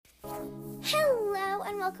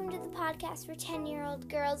and welcome to the podcast for 10-year-old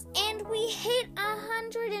girls, and we hit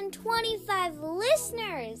 125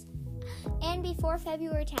 listeners! And before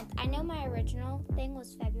February 10th, I know my original thing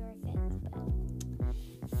was February 5th,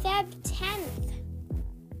 but Feb 10th,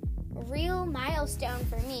 real milestone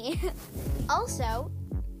for me. Also,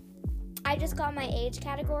 I just got my age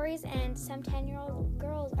categories, and some 10-year-old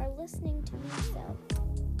girls are listening to me, so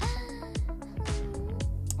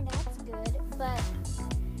that's good, but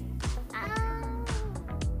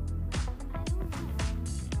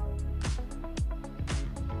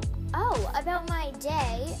about my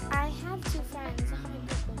day, I have two friends on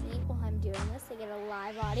Google Meet while I'm doing this to get a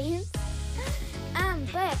live audience.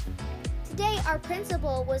 But today our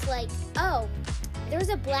principal was like, oh, there's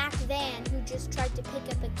a black van who just tried to pick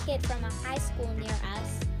up a kid from a high school near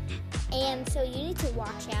us, and so you need to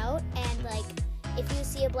watch out, and like, if you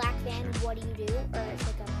see a black van, what do you do? Or it's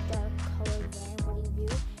like a dark colored van, what do you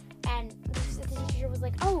do? And the teacher was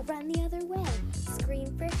like, oh, run the other way,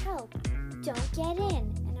 scream for help, don't get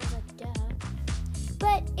in. And I was like, duh.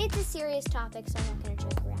 But it's a serious topic, so I'm not going to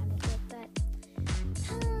joke around with it. But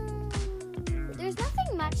there's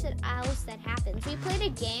nothing much else that happens. We played a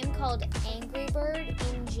game called Angry Bird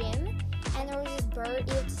in gym, and there was this bird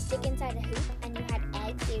you had to stick inside a hoop, and you had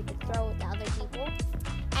eggs that you could throw at the other people.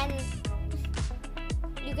 And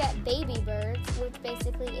you get baby birds, which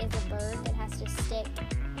basically is a bird that has to stick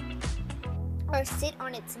or sit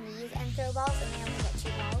on its knees and throw balls, and they only get 2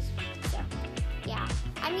 balls. So, yeah.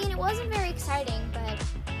 I mean, it wasn't very exciting, but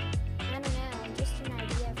I don't know, just an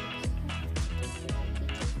idea.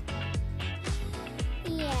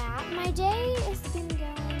 Yeah, my day has been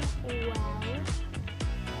going well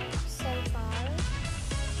so far.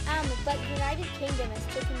 But United Kingdom has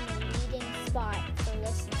taken the leading spot for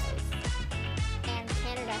listeners, and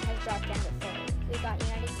Canada has dropped down to 3rd. We got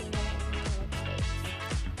United Kingdom and United States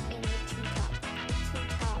in the two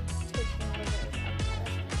top taking over of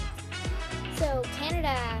listeners. So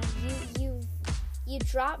Canada, you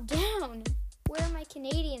dropped down. Where are my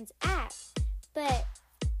Canadians at? But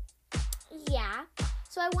yeah,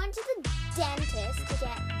 so I went to the dentist to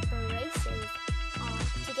get braces on,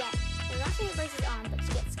 not to get braces on, but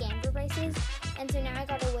to get scanned for braces. And so now I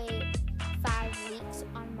gotta wait 5 weeks.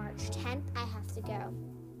 On March 10th, I have to go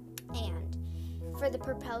and for the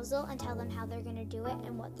proposal and tell them how they're gonna do it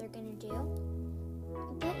and what they're gonna do.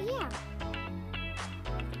 But yeah.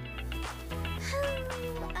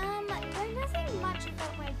 There's nothing much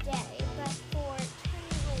about my day, but for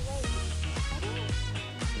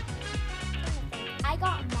I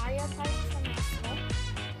got Mario Party from my Switch.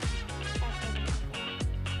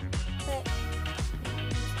 But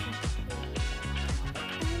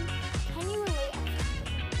can you relate?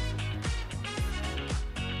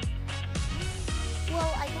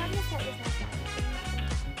 Well, I got to start with my friend.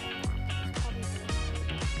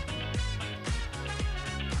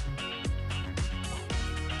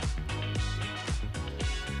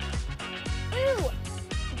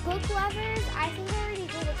 Book lovers, I think I already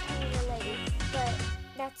did a Can You Relate, but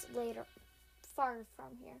that's later, far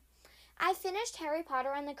from here. I finished Harry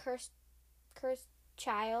Potter and the Cursed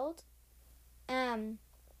Child.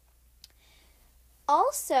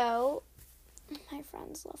 Also, my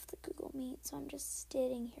friends left the Google Meet, so I'm just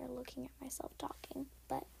sitting here looking at myself talking.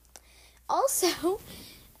 But also,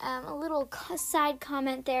 a little side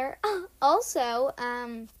comment there. Also,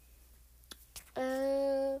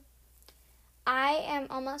 I am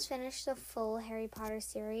almost finished the full Harry Potter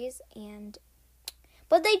series,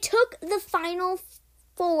 but they took the final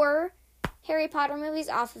 4 Harry Potter movies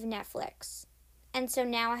off of Netflix. And so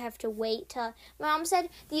now I have to wait till... My mom said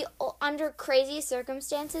under crazy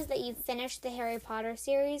circumstances that you finish the Harry Potter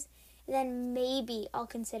series, then maybe I'll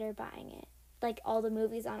consider buying it. Like all the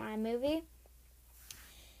movies on iMovie.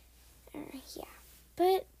 Yeah.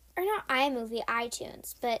 But... Or not iMovie,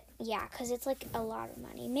 iTunes. But yeah, because it's like a lot of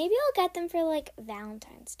money. Maybe I'll get them for like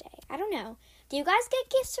Valentine's Day. I don't know. Do you guys get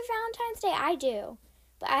gifts for Valentine's Day? I do.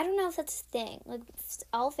 But I don't know if that's a thing. Like,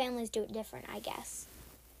 all families do it different, I guess.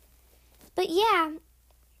 But yeah,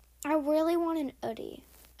 I really want an Oodie.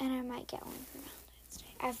 And I might get one for Valentine's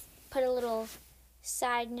Day. I've put a little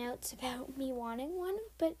side notes about me wanting one.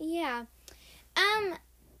 But yeah.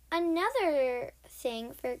 Another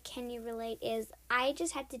thing for Can You Relate is I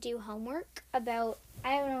just had to do homework about,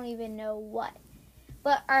 I don't even know what,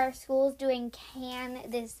 but our school's doing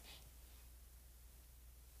this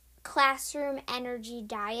classroom energy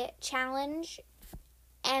diet challenge,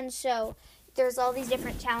 and so there's all these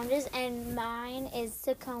different challenges, and mine is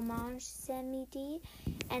Sakomage Semidi,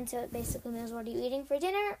 and so it basically means what are you eating for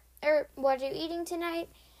dinner, or what are you eating tonight,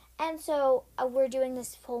 and so we're doing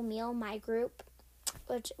this full meal, my group,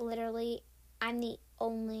 which literally I'm the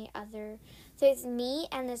only other. So it's me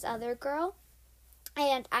and this other girl,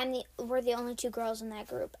 and we're the only 2 girls in that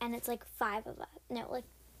group, and it's like 5 of us. No, like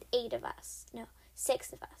 8 of us. No,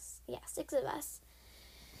 6 of us. Yeah, 6 of us.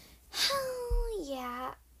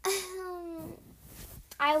 Yeah.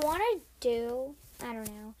 I want to do, I don't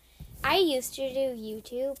know. I used to do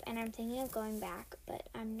YouTube, and I'm thinking of going back, but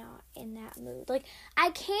I'm not in that mood. Like,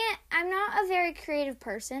 I'm not a very creative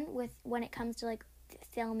person when it comes to, like,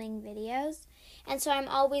 filming videos. And so I'm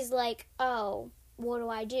always like, oh,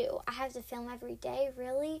 what do? I have to film every day,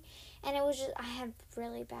 really? And it was just, I had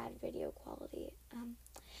really bad video quality.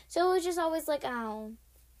 So it was just always like, oh,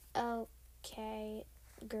 okay,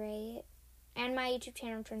 great. And my YouTube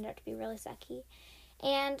channel turned out to be really sucky.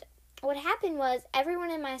 And what happened was everyone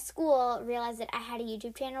in my school realized that I had a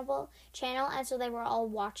YouTube channel, and so they were all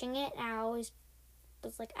watching it, and I always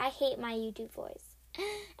was like, I hate my YouTube voice.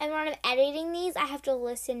 And when I'm editing these, I have to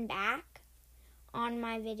listen back on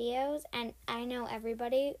my videos, and I know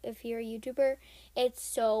everybody, if you're a YouTuber, it's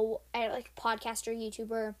so, like, podcaster,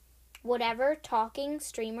 YouTuber, whatever, talking,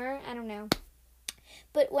 streamer, I don't know.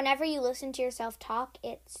 But whenever you listen to yourself talk,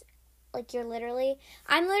 it's like I'm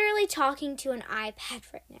literally talking to an iPad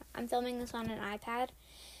right now. I'm filming this on an iPad.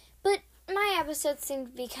 But my episodes seem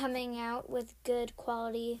to be coming out with good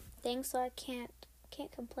quality things, so I can't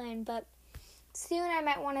complain. But soon I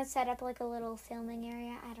might want to set up like a little filming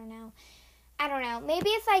area. I don't know. Maybe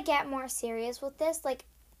if I get more serious with this, like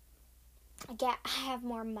I have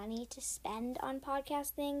more money to spend on podcast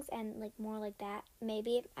things and like more like that,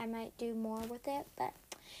 maybe I might do more with it. But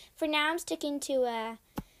for now, I'm sticking to an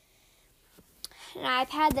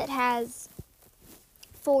iPad that has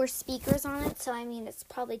 4 speakers on it, so I mean it's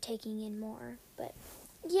probably taking in more. But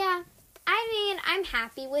yeah, I mean I'm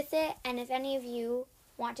happy with it, and if any of you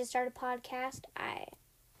want to start a podcast, I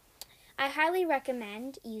highly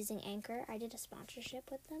recommend using Anchor. I did a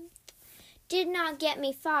sponsorship with them. Did not get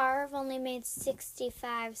me far. I've only made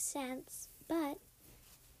 65 cents, but at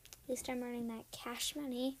least I'm earning that cash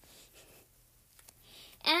money.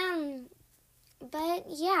 But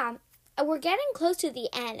yeah, we're getting close to the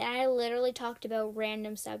end, and I literally talked about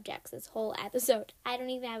random subjects this whole episode. I don't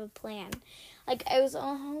even have a plan. Like,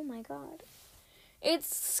 oh my god.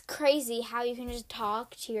 It's crazy how you can just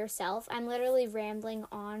talk to yourself. I'm literally rambling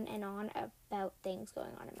on and on about things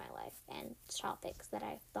going on in my life and topics that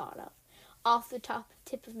I thought of off the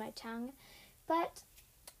tip of my tongue. But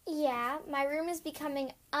yeah, my room is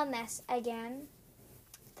becoming a mess again.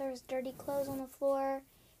 There's dirty clothes on the floor,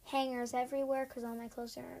 hangers everywhere because all my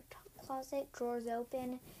clothes are in a closet, drawers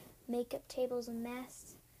open, makeup table's a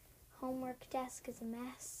mess, homework desk is a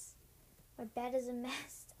mess, my bed is a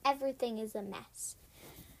mess, everything is a mess.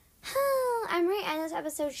 I'm going to end this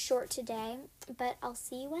episode short today, but I'll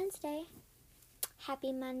see you Wednesday.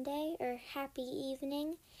 Happy Monday or happy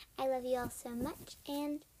evening. I love you all so much,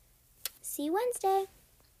 and see you Wednesday.